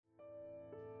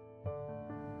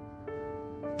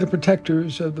the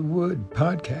Protectors of the Wood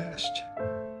podcast.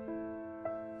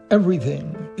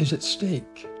 Everything is at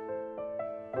stake.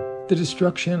 The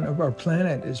destruction of our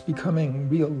planet is becoming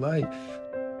real life.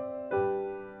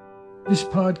 This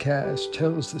podcast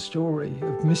tells the story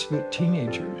of misfit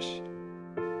teenagers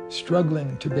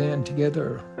struggling to band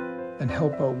together and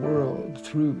help our world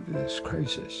through this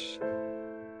crisis.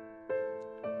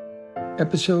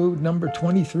 Episode number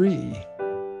 23.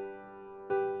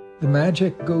 The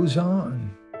magic goes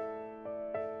on.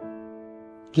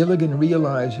 Gilligan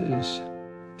realizes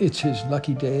it's his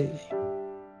lucky day.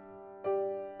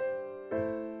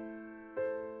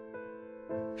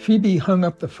 Phoebe hung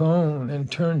up the phone and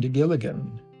turned to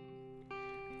Gilligan.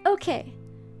 Okay,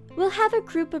 we'll have a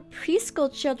group of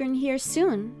preschool children here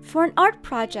soon for an art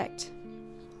project.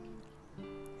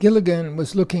 Gilligan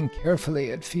was looking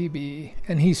carefully at Phoebe,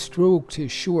 and he stroked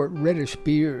his short reddish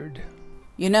beard.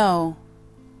 You know,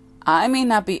 I may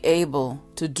not be able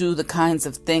to do the kinds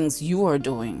of things you are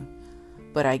doing,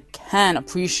 but I can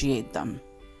appreciate them.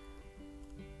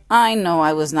 I know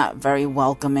I was not very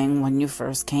welcoming when you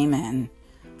first came in.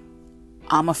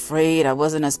 I'm afraid I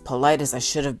wasn't as polite as I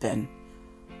should have been.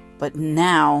 But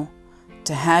now,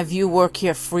 to have you work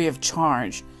here free of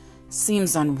charge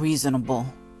seems unreasonable.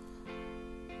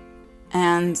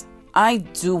 And I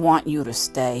do want you to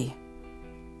stay.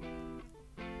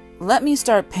 Let me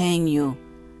start paying you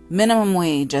minimum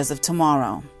wage as of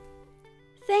tomorrow.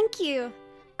 Thank you.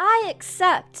 I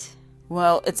accept.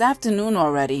 Well, it's afternoon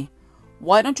already.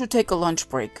 Why don't you take a lunch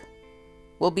break?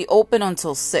 We'll be open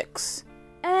until 6.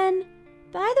 And,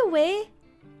 by the way,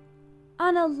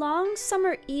 on a long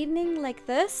summer evening like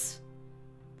this,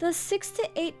 the 6 to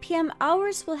 8 p.m.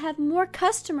 hours will have more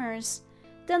customers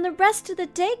than the rest of the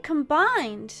day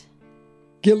combined.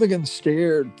 Gilligan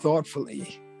stared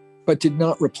thoughtfully, but did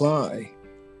not reply.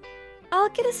 I'll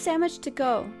get a sandwich to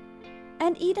go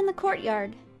and eat in the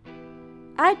courtyard.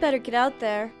 I'd better get out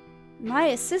there. My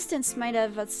assistants might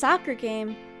have a soccer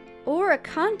game or a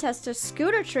contest of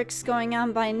scooter tricks going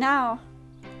on by now.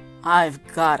 I've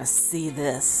got to see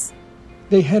this.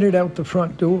 They headed out the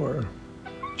front door.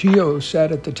 Gio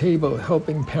sat at the table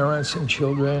helping parents and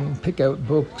children pick out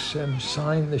books and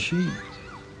sign the sheet.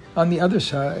 On the other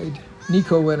side,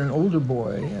 Nico and an older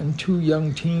boy and 2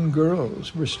 young teen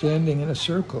girls were standing in a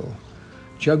circle,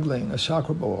 juggling a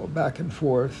soccer ball back and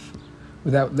forth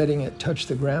without letting it touch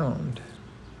the ground.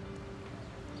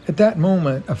 At that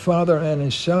moment, a father and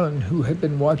his son, who had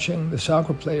been watching the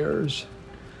soccer players,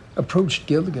 approached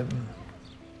Gilligan.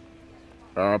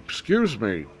 Excuse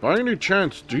me, by any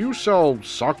chance, do you sell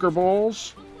soccer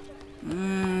balls?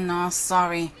 No,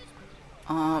 sorry.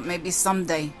 Maybe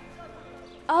someday.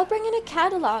 I'll bring in a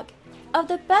catalog of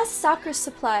the best soccer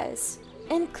supplies,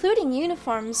 including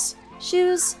uniforms,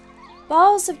 shoes,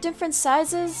 balls of different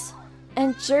sizes,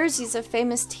 and jerseys of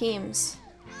famous teams.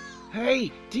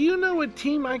 Hey, do you know a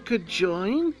team I could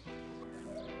join?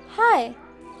 Hi,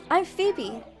 I'm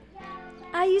Phoebe.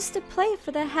 I used to play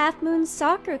for the Half Moon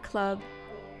Soccer Club.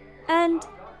 And,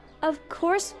 of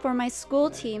course, for my school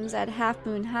teams at Half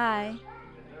Moon High.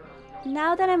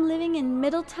 Now that I'm living in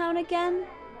Middletown again,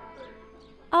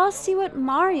 I'll see what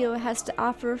Mario has to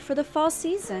offer for the fall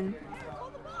season.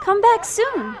 Come back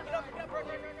soon.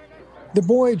 The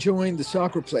boy joined the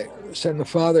soccer players, and the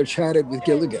father chatted with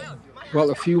Gilligan,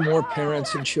 while a few more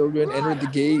parents and children entered the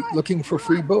gate looking for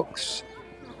free books.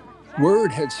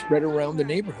 Word had spread around the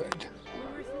neighborhood.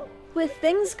 With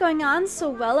things going on so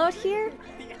well out here,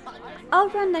 I'll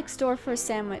run next door for a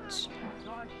sandwich.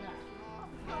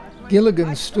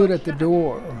 Gilligan stood at the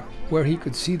door, where he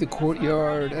could see the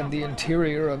courtyard and the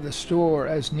interior of the store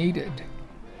as needed.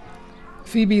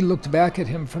 Phoebe looked back at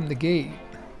him from the gate.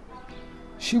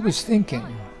 She was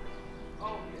thinking,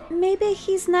 maybe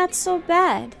he's not so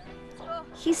bad.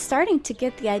 He's starting to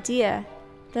get the idea,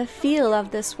 the feel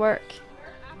of this work.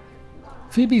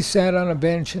 Phoebe sat on a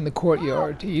bench in the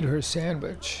courtyard to eat her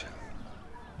sandwich.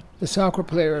 The soccer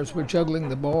players were juggling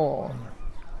the ball,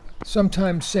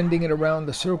 sometimes sending it around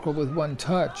the circle with one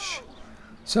touch,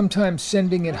 sometimes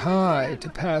sending it high to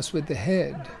pass with the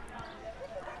head.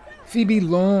 Phoebe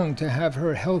longed to have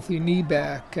her healthy knee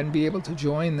back and be able to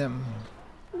join them.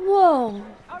 Whoa,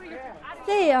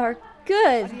 they are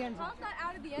good.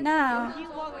 Now,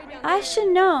 I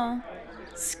should know,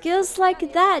 skills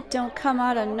like that don't come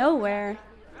out of nowhere.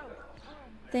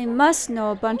 They must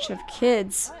know a bunch of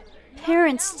kids.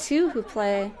 Parents, too, who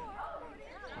play.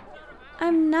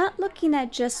 I'm not looking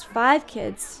at just 5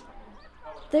 kids.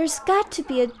 There's got to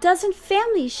be a dozen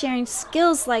families sharing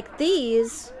skills like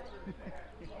these.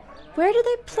 Where do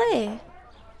they play?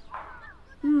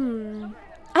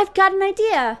 I've got an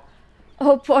idea.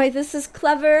 Oh boy, this is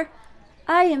clever.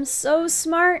 I am so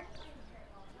smart.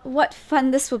 What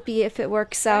fun this will be if it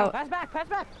works out. Pass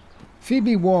back.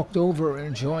 Phoebe walked over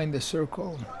and joined the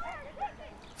circle.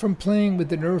 From playing with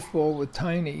the Nerf ball with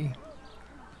Tiny,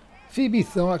 Phoebe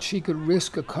thought she could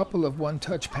risk a couple of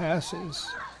one-touch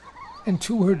passes, and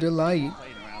to her delight,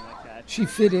 she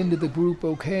fit into the group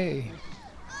okay.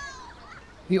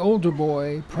 The older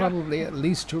boy, probably at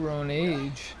least her own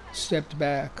age, stepped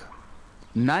back.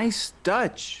 Nice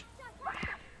touch.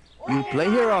 You play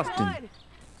here often?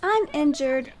 I'm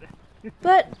injured,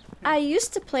 but I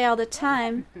used to play all the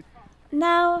time.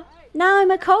 Now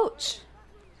I'm a coach.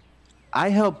 I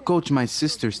help coach my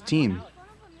sister's team.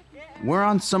 We're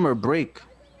on summer break.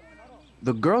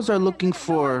 The girls are looking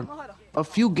for a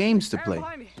few games to play.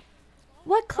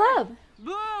 What club?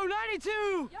 Blue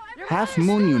 92. Half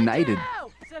Moon United.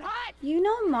 You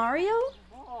know Mario?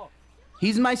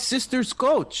 He's my sister's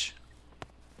coach.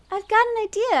 I've got an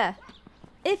idea.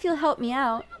 If you'll help me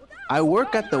out. I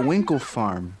work at the Winkle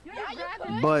farm,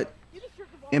 but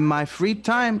in my free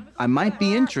time, I might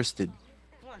be interested.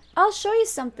 I'll show you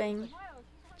something.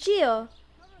 Gio,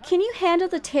 can you handle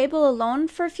the table alone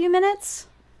for a few minutes?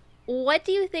 What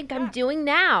do you think I'm doing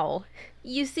now?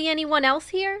 You see anyone else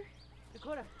here?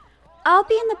 I'll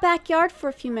be in the backyard for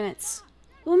a few minutes.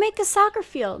 We'll make a soccer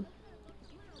field.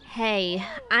 Hey,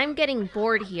 I'm getting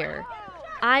bored here.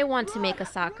 I want to make a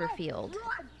soccer field.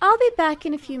 I'll be back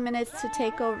in a few minutes to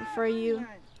take over for you.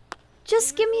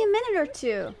 Just give me a minute or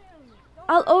two.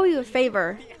 I'll owe you a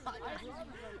favor.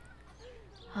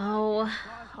 Oh,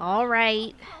 all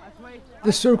right.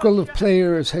 The circle of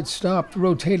players had stopped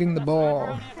rotating the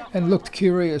ball and looked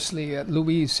curiously at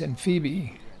Luis and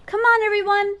Phoebe. Come on,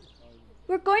 everyone.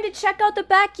 We're going to check out the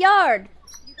backyard.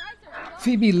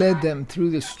 Phoebe led them through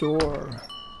the store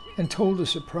and told a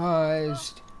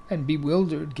surprised and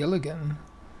bewildered Gilligan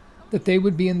that they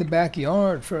would be in the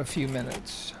backyard for a few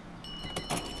minutes.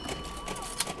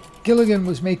 Gilligan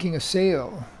was making a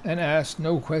sale and asked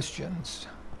no questions.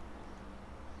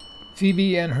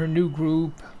 Phoebe and her new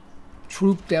group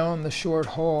trooped down the short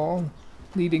hall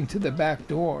leading to the back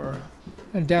door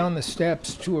and down the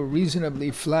steps to a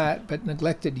reasonably flat but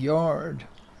neglected yard,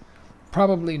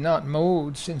 probably not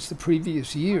mowed since the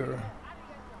previous year.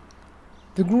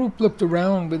 The group looked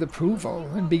around with approval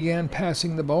and began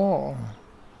passing the ball.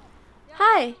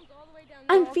 Hi,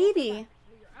 I'm Phoebe.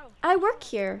 I work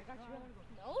here.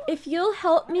 If you'll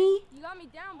help me,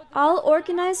 I'll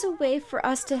organize a way for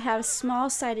us to have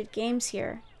small-sided games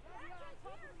here.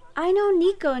 I know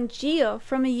Nico and Gio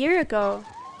from a year ago.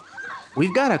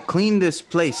 We've got to clean this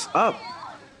place up.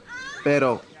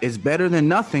 Pero it's better than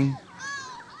nothing.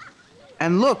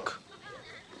 And look,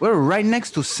 we're right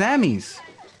next to Sammy's.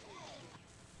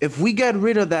 If we get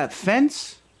rid of that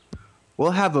fence,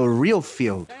 we'll have a real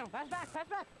field.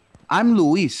 I'm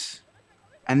Luis,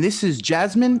 and this is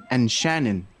Jasmine and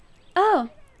Shannon. Oh,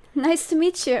 nice to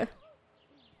meet you.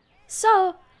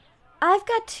 So, I've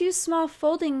got 2 small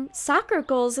folding soccer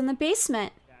goals in the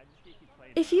basement.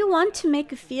 If you want to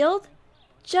make a field,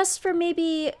 just for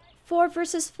maybe 4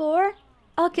 versus 4,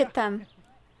 I'll get them.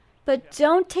 But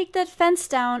don't take that fence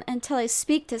down until I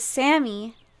speak to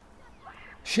Sammy.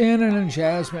 Shannon and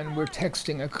Jasmine were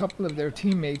texting a couple of their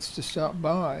teammates to stop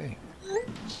by.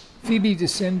 Phoebe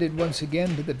descended once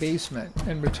again to the basement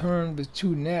and returned with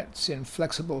 2 nets in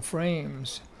flexible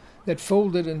frames that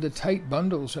folded into tight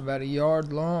bundles about a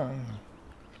yard long.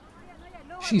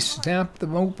 She snapped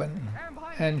them open,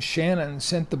 and Shannon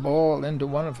sent the ball into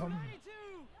one of them.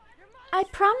 I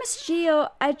promised Gio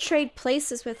I'd trade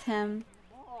places with him.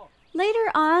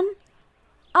 Later on,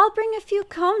 I'll bring a few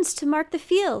cones to mark the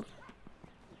field.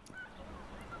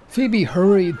 Phoebe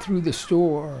hurried through the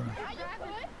store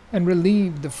and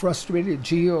relieved the frustrated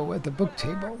Gio at the book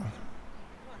table.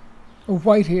 A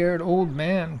white-haired old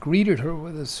man greeted her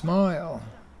with a smile.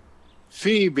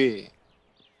 Phoebe,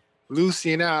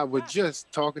 Lucy and I were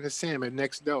just talking to Sam at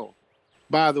next door.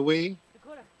 By the way,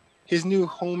 his new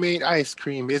homemade ice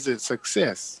cream is a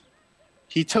success.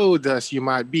 He told us you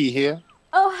might be here.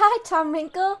 Oh, hi, Tom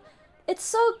Wrinkle. It's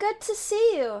so good to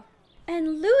see you.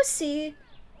 And Lucy,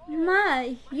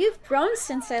 my, you've grown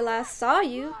since I last saw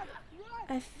you.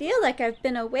 I feel like I've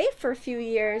been away for a few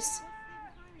years.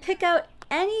 Pick out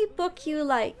any book you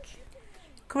like.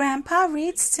 Grandpa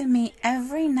reads to me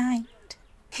every night.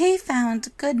 He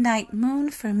found Goodnight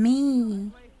Moon for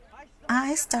me.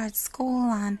 I start school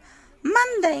on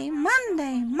Monday.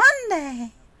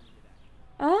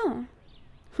 Oh,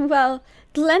 well,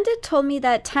 Glenda told me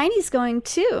that Tiny's going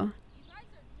too.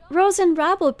 Rose and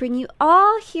Rob will bring you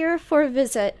all here for a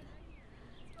visit.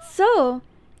 So,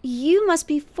 you must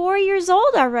be 4 years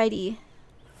old already.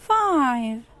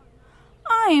 5.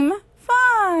 I'm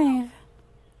 5.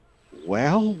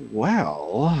 Well,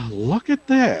 look at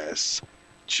this.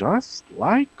 Just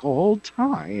like old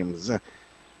times.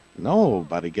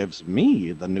 Nobody gives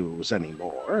me the news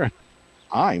anymore.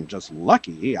 I'm just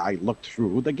lucky I looked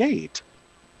through the gate.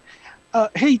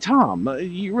 Hey, Tom,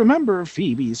 you remember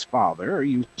Phoebe's father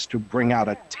used to bring out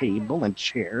a table and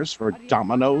chairs for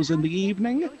dominoes in the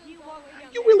evening?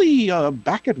 You really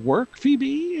back at work,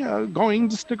 Phoebe? Going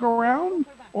to stick around?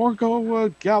 Or go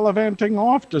gallivanting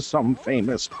off to some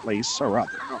famous place or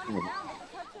other?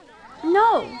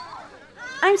 No,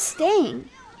 I'm staying.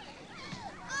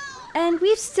 And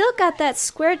we've still got that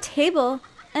square table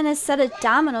and a set of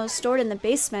dominoes stored in the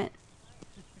basement.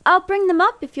 I'll bring them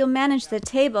up if you'll manage the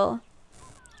table.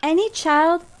 Any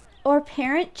child or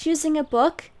parent choosing a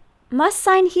book must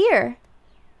sign here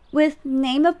with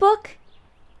name of book,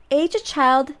 age of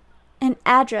child, and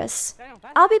address.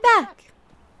 I'll be back.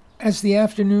 As the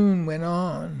afternoon went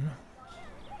on,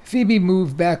 Phoebe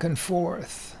moved back and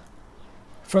forth,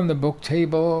 from the book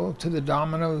table to the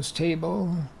dominoes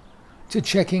table, to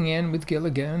checking in with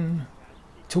Gilligan,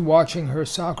 to watching her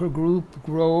soccer group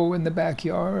grow in the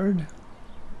backyard.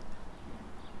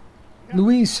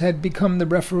 Luis had become the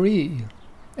referee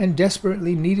and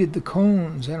desperately needed the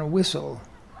cones and a whistle,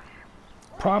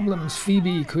 problems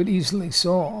Phoebe could easily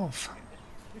solve.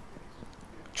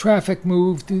 Traffic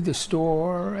moved through the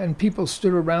store, and people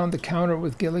stood around the counter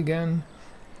with Gilligan,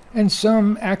 and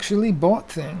some actually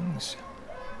bought things.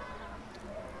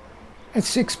 At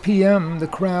 6 p.m., the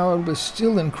crowd was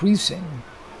still increasing,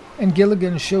 and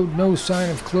Gilligan showed no sign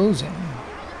of closing.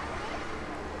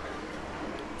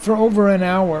 For over an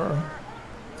hour,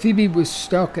 Phoebe was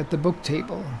stuck at the book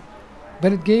table,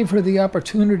 but it gave her the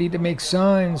opportunity to make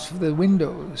signs for the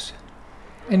windows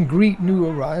and greet new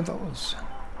arrivals.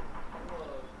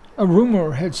 A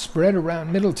rumor had spread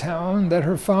around Middletown that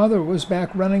her father was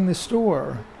back running the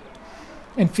store,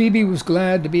 and Phoebe was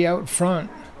glad to be out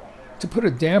front to put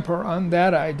a damper on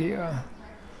that idea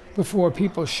before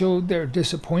people showed their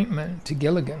disappointment to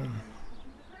Gilligan.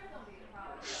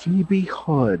 Phoebe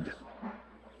Hood.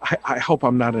 I hope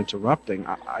I'm not interrupting.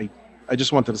 I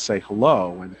just wanted to say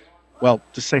hello and, well,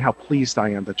 to say how pleased I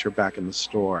am that you're back in the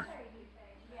store.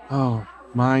 Oh,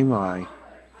 my.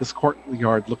 This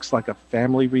courtyard looks like a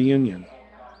family reunion.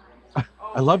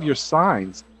 I love your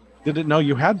signs. Didn't know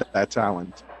you had that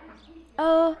talent.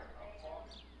 Oh,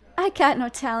 I got no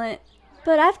talent,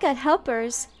 but I've got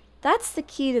helpers. That's the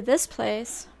key to this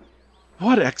place.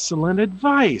 What excellent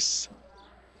advice.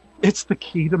 It's the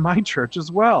key to my church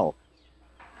as well.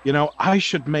 You know, I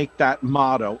should make that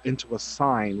motto into a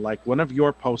sign like one of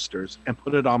your posters and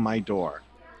put it on my door.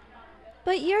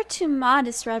 But you're too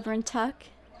modest, Reverend Tuck.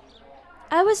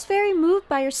 I was very moved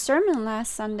by your sermon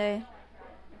last Sunday,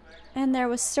 and there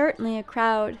was certainly a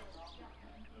crowd.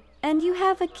 And you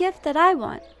have a gift that I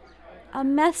want, a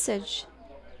message.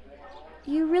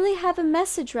 You really have a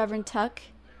message, Reverend Tuck,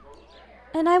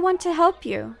 and I want to help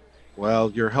you.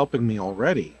 Well, you're helping me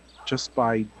already, just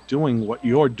by doing what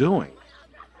you're doing.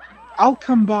 I'll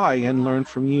come by and learn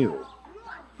from you.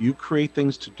 You create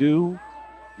things to do.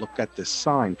 Look at this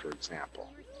sign, for example.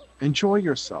 Enjoy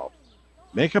yourself.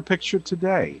 Make a picture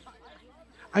today.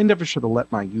 I never should have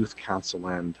let my youth council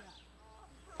end.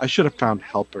 I should have found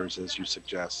helpers, as you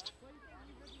suggest.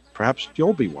 Perhaps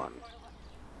you'll be one.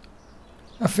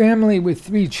 A family with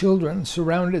 3 children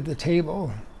surrounded the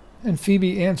table, and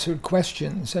Phoebe answered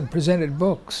questions and presented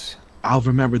books. I'll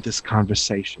remember this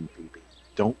conversation, Phoebe.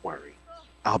 Don't worry.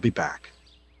 I'll be back.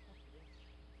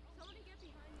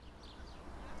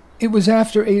 It was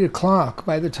after 8 o'clock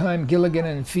by the time Gilligan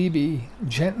and Phoebe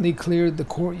gently cleared the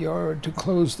courtyard to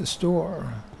close the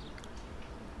store.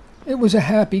 It was a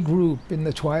happy group in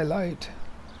the twilight,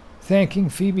 thanking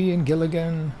Phoebe and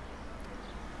Gilligan.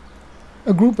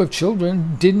 A group of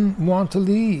children didn't want to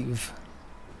leave.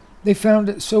 They found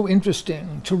it so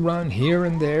interesting to run here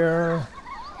and there,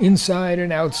 inside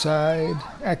and outside,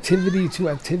 activity to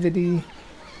activity.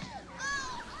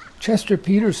 Chester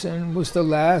Peterson was the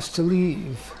last to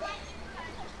leave,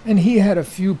 and he had a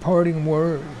few parting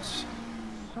words.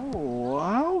 Oh,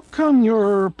 how come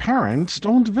your parents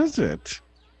don't visit?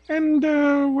 And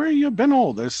where you been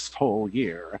all this whole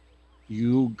year?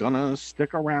 You gonna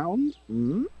stick around?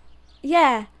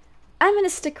 Yeah, I'm gonna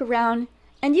stick around,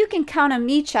 and you can count on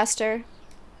me, Chester.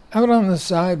 Out on the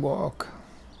sidewalk,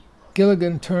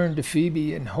 Gilligan turned to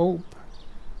Phoebe in hope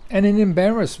and in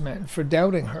embarrassment for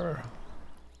doubting her.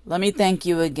 Let me thank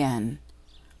you again.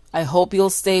 I hope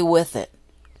you'll stay with it.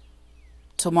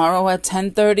 Tomorrow at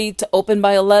 10:30 to open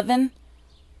by 11?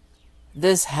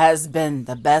 This has been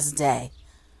the best day.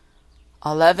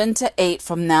 11 to 8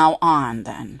 from now on,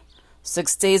 then.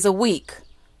 6 days a week,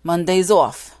 Mondays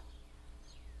off.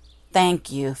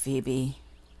 Thank you, Phoebe.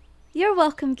 You're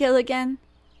welcome, Gilligan.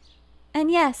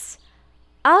 And yes,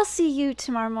 I'll see you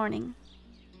tomorrow morning.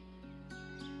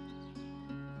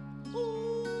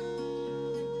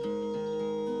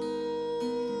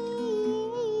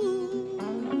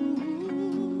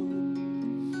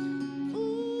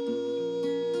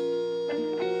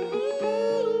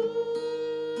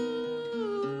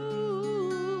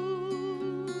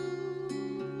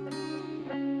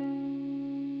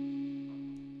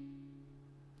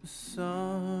 The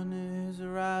sun is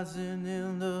rising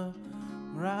in the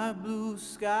bright blue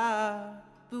sky.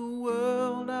 The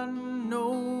world I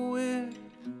know it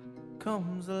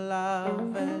comes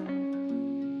alive,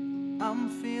 and I'm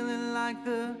feeling like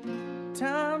the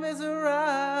time has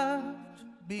arrived to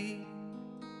be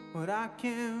what I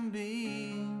can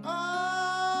be. Oh,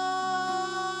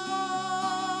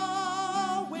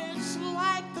 it's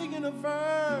like the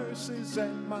universe is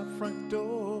at my front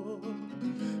door.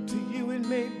 To you it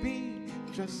may be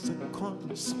just a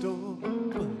corner store,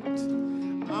 but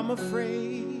I'm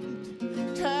afraid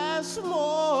to ask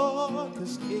more,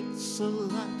 'cause it's a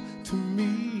lot to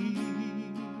me.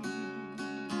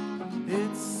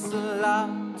 It's a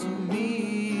lot to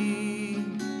me.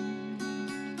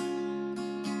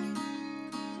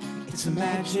 It's a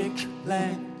magic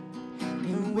land,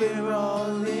 and we're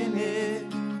all in it.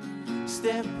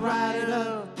 Step right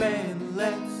up and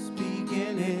let's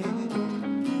begin it.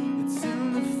 It's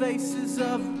in the faces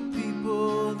of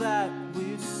people that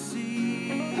we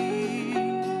see.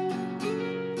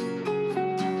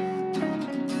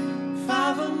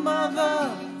 Father,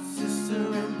 mother,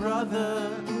 sister, and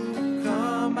brother,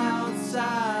 come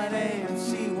outside and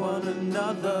see one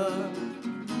another.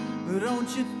 Don't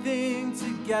you think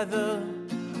together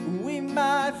we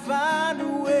might find a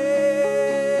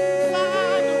way?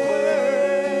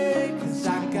 'Cause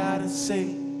I gotta say,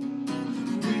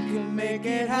 we can make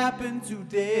it happen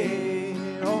today.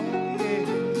 Oh yeah.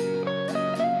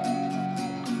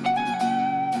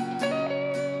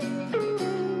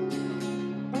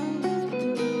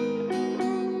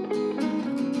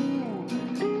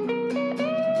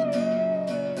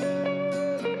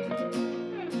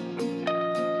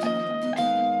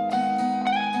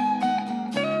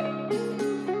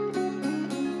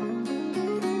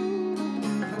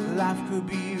 Life could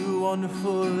be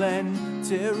wonderful and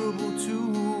terrible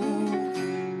too.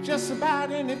 Just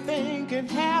about anything can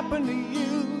happen to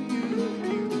you.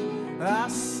 I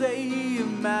say it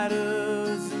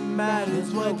matters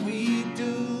what we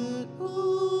do.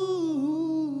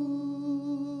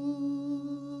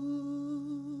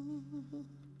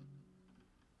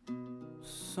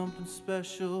 Something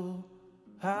special,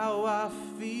 how I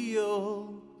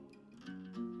feel.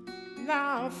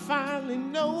 Now I finally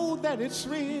know that it's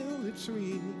real, it's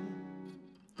real.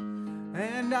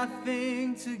 And I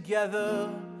think together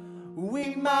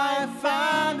we might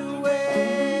find a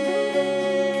way.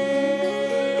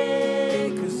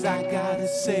 'Cause I gotta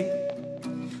say,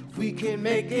 we can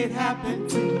make it happen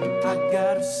too. I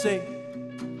gotta say,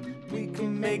 we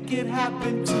can make it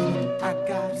happen too. I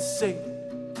gotta say,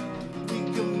 we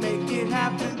can make it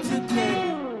happen today.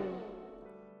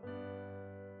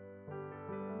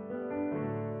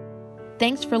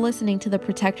 Thanks for listening to the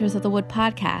Protectors of the Wood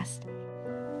podcast.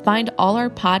 Find all our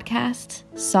podcasts,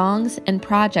 songs, and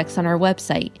projects on our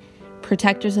website,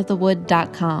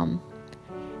 protectorsofthewood.com.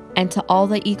 And to all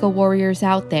the eco-warriors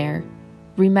out there,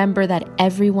 remember that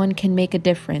everyone can make a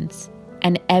difference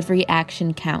and every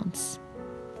action counts.